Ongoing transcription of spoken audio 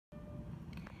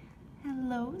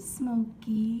Hello,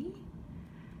 Smokey.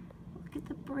 Look at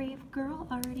the brave girl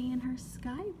already in her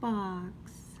skybox.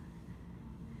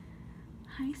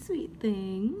 Hi, sweet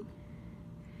thing.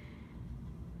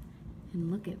 And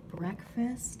look at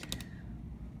breakfast.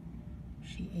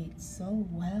 She ate so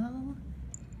well.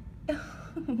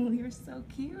 Oh, you're so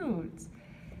cute.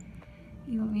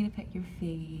 You want me to pet your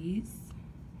face?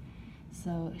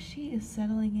 So she is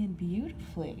settling in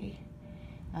beautifully.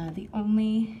 The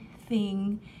only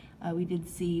thing we did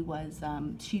see was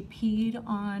she peed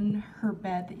on her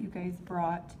bed that you guys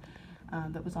brought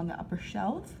that was on the upper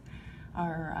shelf.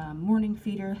 Our morning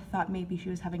feeder thought maybe she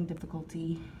was having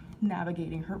difficulty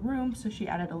navigating her room, so she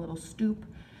added a little stoop.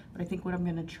 But I think what I'm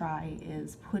gonna try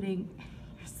is putting,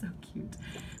 you're so cute,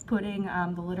 putting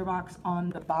the litter box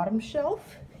on the bottom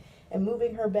shelf and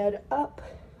moving her bed up.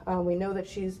 We know that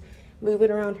she's moving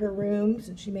around her room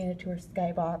since she made it to her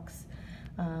skybox.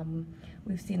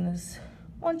 We've seen this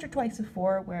once or twice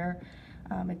before where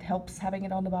it helps having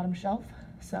it on the bottom shelf,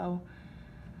 so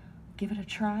give it a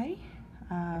try.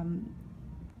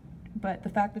 But the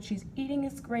fact that she's eating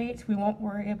is great. We won't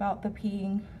worry about the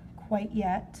peeing quite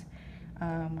yet.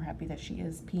 We're happy that she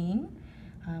is peeing.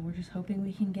 We're just hoping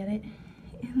we can get it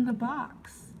in the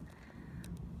box.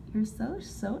 You're so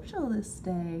social this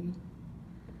day.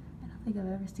 I don't think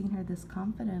I've ever seen her this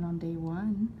confident on day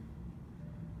one.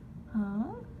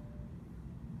 Huh?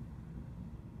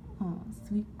 Oh,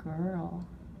 sweet girl.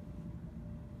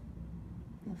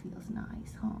 That feels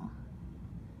nice, huh?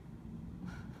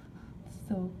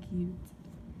 So cute.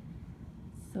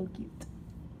 So cute.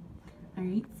 All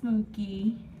right,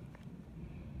 Smokey.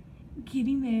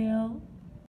 Kitty mail.